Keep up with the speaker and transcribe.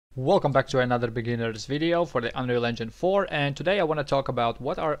Welcome back to another beginner's video for the Unreal Engine 4, and today I want to talk about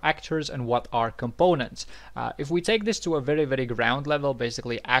what are actors and what are components. If we take this to a very ground level,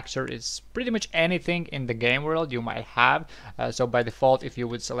 basically actor is pretty much anything in the game world you might have. So by default, if you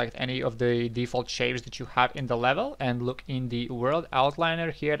would select any of the default shapes that you have in the level and look in the world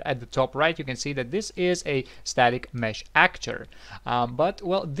outliner here at the top right, you can see that this is a static mesh actor. But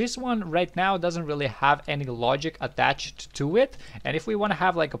well, this one right now doesn't really have any logic attached to it, and if we want to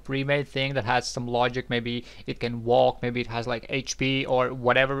have like a pre-made thing that has some logic, maybe it can walk, maybe it has like HP or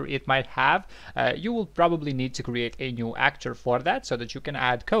whatever it might have, you will probably need to create a new actor for that so that you can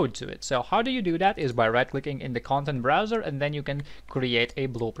add code to it. So how do you do that is by right-clicking in the content browser, and then you can create a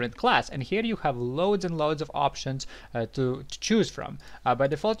blueprint class, and here you have loads and loads of options to choose from. By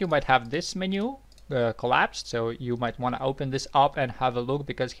default, you might have this menu collapsed, so you might want to open this up and have a look,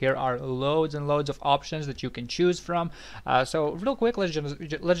 because here are loads and loads of options that you can choose from. So real quick, let's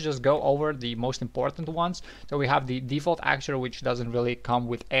just go over the most important ones. So we have the default actor, which doesn't really come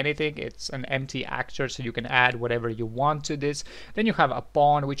with anything. It's an empty actor, so you can add whatever you want to this. Then you have a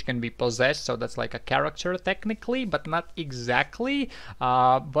pawn, which can be possessed, so that's like a character technically, but not exactly.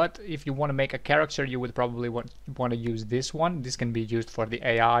 But if you want to make a character, you would probably want to use this one. This can be used for the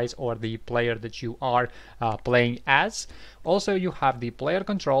AIs or the player that you are playing as. Also, you have the player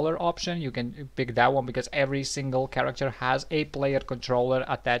controller option. You can pick that one because every single character has a player controller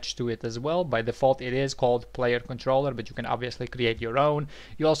attached to it as well. By default, it is called player controller, but you can obviously create your own.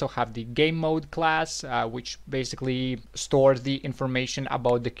 You also have the game mode class, which basically stores the information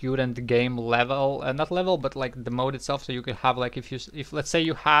about the current game level, not level, but like the mode itself. So you could have like, if let's say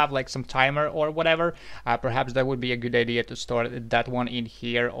you have like some timer or whatever, perhaps that would be a good idea to store that one in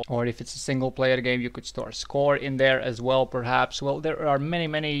here. Or if it's a single player game, you could store score in there as well, perhaps. Well, there are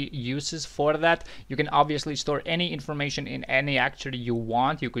many uses for that. You can obviously store any information in any actor you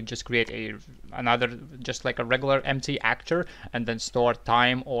want. You could just create another, just like a regular empty actor, and then store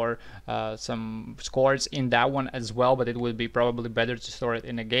time or some scores in that one as well, but it would be probably better to store it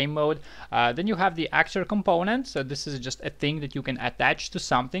in a game mode. Then you have the actor component. So this is just a thing that you can attach to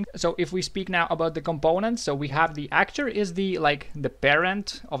something. So if we speak now about the components, so we have the actor is the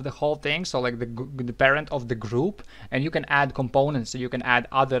parent of the whole thing, so like the parent of the group, and you can add components, so you can add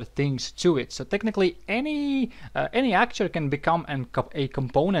other things to it. So technically any actor can become a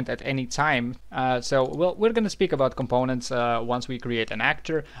component at any time. So well, we're going to speak about components once we create an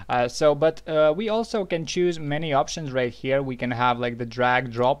actor. But we also can choose many options right here. We can have like the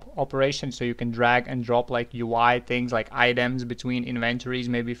drag drop operation, so you can drag and drop like UI things like items between inventories.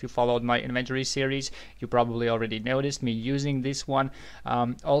 Maybe if you followed my inventory series, you probably already noticed me using this one.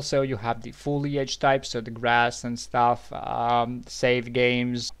 Also, you have the foliage type, so the grass and stuff, save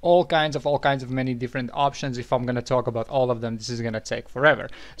games, all kinds of many different options. If I'm going to talk about all of them, this is going to take forever.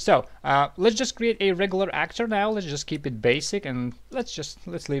 So let's just create a regular actor now. Let's just keep it basic, and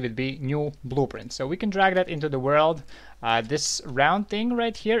let's leave it be new blueprint. So we can drag that into the world. This round thing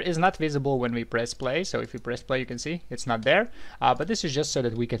right here is not visible when we press play, so if you press play, you can see it's not there. But this is just so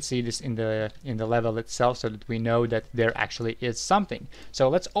that we can see this in the level itself, so that we know that there actually is something. So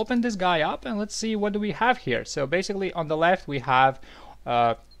let's open this guy up and let's see what do we have here. So basically on the left we have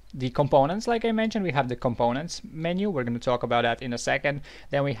the components. Like I mentioned, we have the components menu. We're going to talk about that in a second.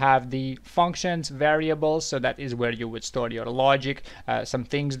 Then we have the functions variables, so that is where you would store your logic, some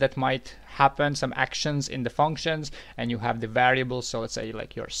things that might happen, some actions in the functions, and you have the variables, so let's say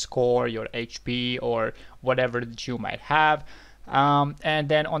like your score, your HP, or whatever that you might have. And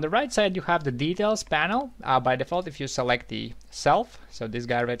then on the right side you have the details panel. By default, if you select the self, so this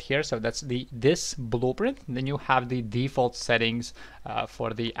guy right here, so that's this blueprint, then you have the default settings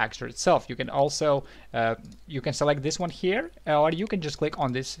for the actor itself. You can also you can select this one here, or you can just click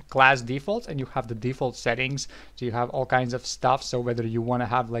on this class defaults and you have the default settings. So you have all kinds of stuff. So whether you want to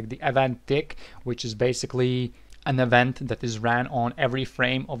have like the event tick, which is basically an event that is ran on every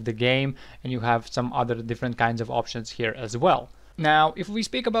frame of the game, and you have some other different kinds of options here as well. Now, if we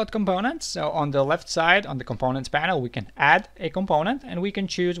speak about components, so on the left side, on the components panel, we can add a component, and we can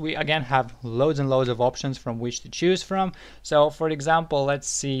choose. We again have loads and loads of options from which to choose from. So for example, let's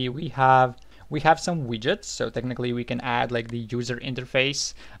see, we have some widgets, so technically we can add like the user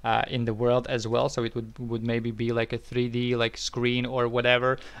interface in the world as well. So it would maybe be like a 3D like screen or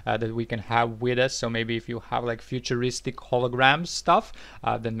whatever that we can have with us. So maybe if you have like futuristic hologram stuff,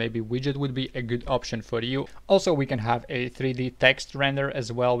 then maybe widget would be a good option for you. Also, we can have a 3D text render as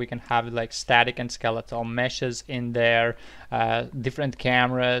well. We can have like static and skeletal meshes in there, different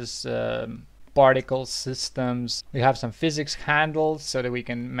cameras, particle systems. We have some physics handles so that we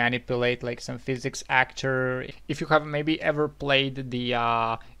can manipulate like some physics actor. If you have maybe ever played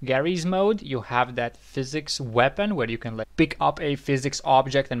the Gary's mode, you have that physics weapon where you can like pick up a physics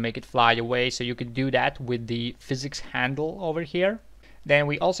object and make it fly away. So you could do that with the physics handle over here. Then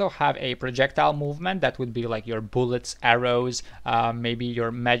we also have a projectile movement that would be like your bullets, arrows, maybe your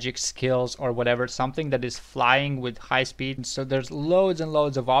magic skills or whatever, something that is flying with high speed. So there's loads and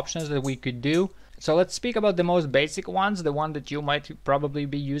loads of options that we could do. So let's speak about the most basic ones, the one that you might probably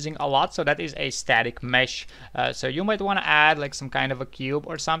be using a lot. So that is a static mesh. So you might want to add like some kind of a cube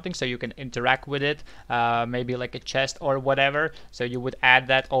or something so you can interact with it, maybe like a chest or whatever. So you would add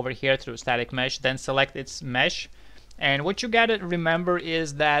that over here through static mesh, then select its mesh. And what you gotta remember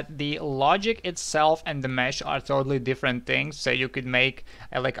is that the logic itself and the mesh are totally different things. So you could make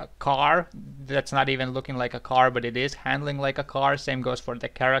like a car that's not even looking like a car, but it is handling like a car. Same goes for the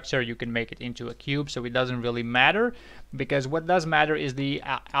character. You can make it into a cube, so it doesn't really matter, because what does matter is the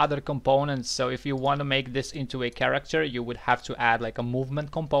other components. So if you want to make this into a character, you would have to add like a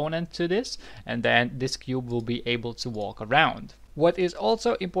movement component to this, and then this cube will be able to walk around. What is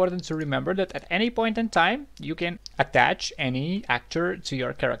also important to remember that at any point in time, you can attach any actor to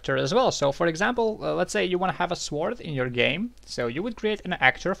your character as well. So for example, let's say you want to have a sword in your game. So you would create an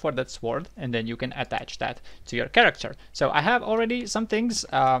actor for that sword, and then you can attach that to your character. So I have already some things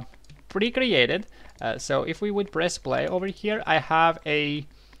pre-created. So if we would press play over here, I have a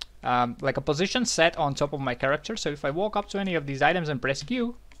like a position set on top of my character. So if I walk up to any of these items and press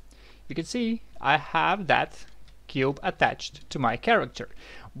Q, you can see I have that cube attached to my character.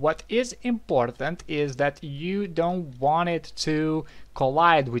 What is important is that you don't want it to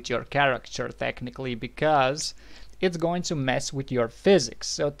collide with your character technically, because it's going to mess with your physics.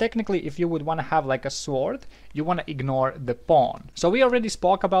 So technically, if you would want to have like a sword, you want to ignore the pawn. So we already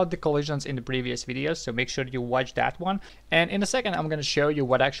spoke about the collisions in the previous videos, so make sure you watch that one. And in a second, I'm going to show you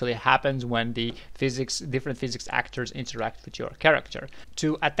what actually happens when the different physics actors interact with your character.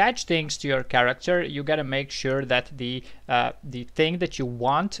 To attach things to your character, you got to make sure that the thing that you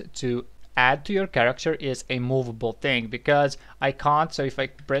want to add to your character is a movable thing, because I can't. So if I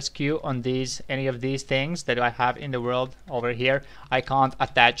press Q on any of these things that I have in the world over here, I can't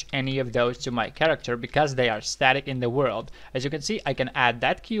attach any of those to my character because they are static in the world. As you can see, I can add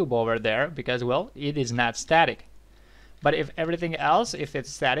that cube over there because, well, it is not static. But if everything else, if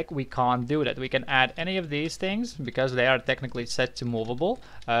it's static, we can't do that. We can add any of these things because they are technically set to movable.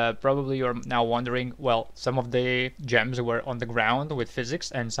 Probably you're now wondering, well, some of the gems were on the ground with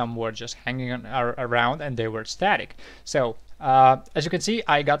physics and some were just hanging around and they were static. So as you can see,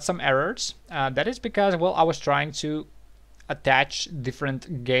 I got some errors. That is because, well, I was trying to attach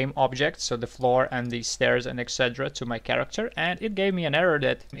different game objects, so the floor and the stairs and etc., to my character, and it gave me an error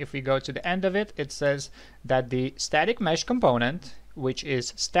that if we go to the end of it, it says that the static mesh component, which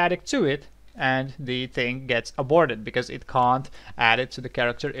is static to it, and the thing gets aborted because it can't add it to the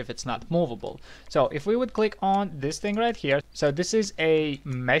character if it's not movable. So if we would click on this thing right here, so this is a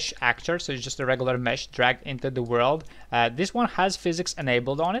mesh actor, so it's just a regular mesh dragged into the world. This one has physics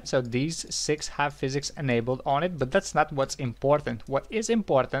enabled on it, so these 6 have physics enabled on it, but that's not what's important. What is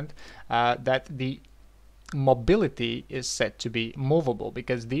important, that the mobility is set to be movable,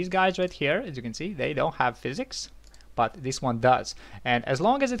 because these guys right here, as you can see, they don't have physics, but this one does. And as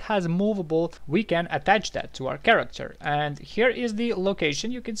long as it has movable, we can attach that to our character. And here is the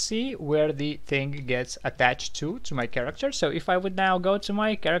location you can see where the thing gets attached to my character. So if I would now go to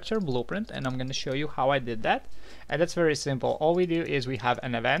my character blueprint, and I'm going to show you how I did that. And that's very simple. All we do is we have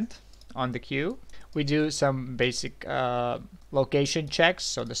an event on the queue. We do some basic location checks,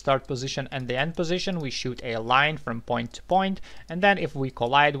 so the start position and the end position. We shoot a line from point to point, and then if we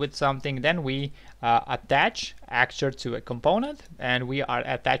collide with something, then we attach actor to a component, and we are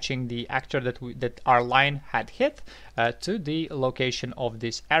attaching the actor that our line had hit to the location of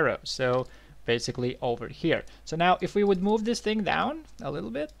this arrow. So basically over here. So now if we would move this thing down a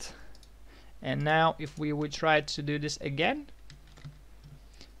little bit, and now if we would try to do this again,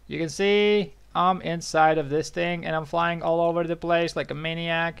 you can see I'm inside of this thing and I'm flying all over the place like a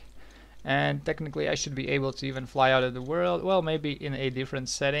maniac, and technically I should be able to even fly out of the world. Well, maybe in a different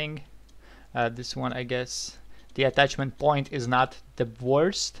setting. This one, I guess the attachment point is not the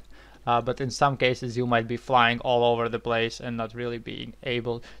worst, but in some cases you might be flying all over the place and not really being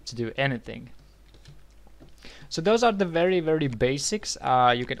able to do anything. So those are the very, very basics.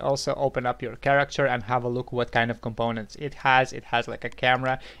 You can also open up your character and have a look what kind of components it has. It has like a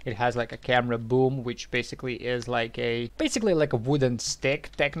camera. It has like a camera boom, which basically is like a wooden stick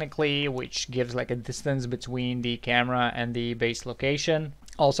technically, which gives like a distance between the camera and the base location.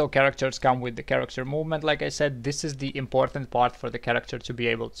 Also, characters come with the character movement. Like I said, this is the important part for the character to be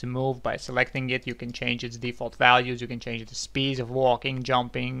able to move. By selecting it, you can change its default values, you can change the speed of walking,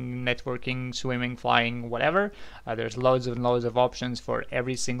 jumping, networking, swimming, flying, whatever. There's loads and loads of options for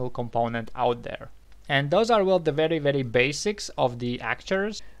every single component out there. And those are, well, the very, very basics of the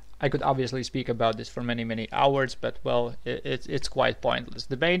actors. I could obviously speak about this for many, many hours, but well, it's quite pointless.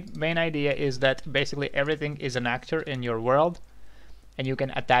 The main idea is that basically everything is an actor in your world, and you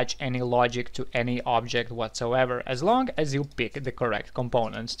can attach any logic to any object whatsoever, as long as you pick the correct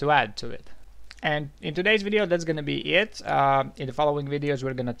components to add to it. And in today's video, that's going to be it. In the following videos,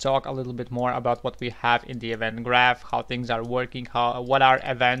 we're going to talk a little bit more about what we have in the event graph, how things are working, what are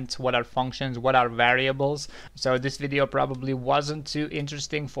events, what are functions, what are variables. So this video probably wasn't too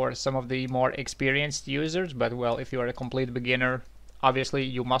interesting for some of the more experienced users, but well, if you are a complete beginner, obviously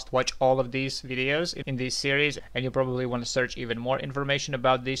you must watch all of these videos in this series, and you probably want to search even more information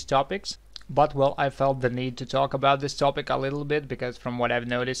about these topics. But well, I felt the need to talk about this topic a little bit because from what I've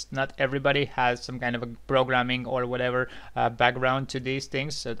noticed, not everybody has some kind of a programming or whatever background to these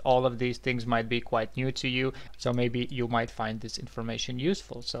things. So all of these things might be quite new to you. So maybe you might find this information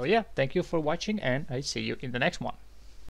useful. So yeah, thank you for watching, and I see you in the next one.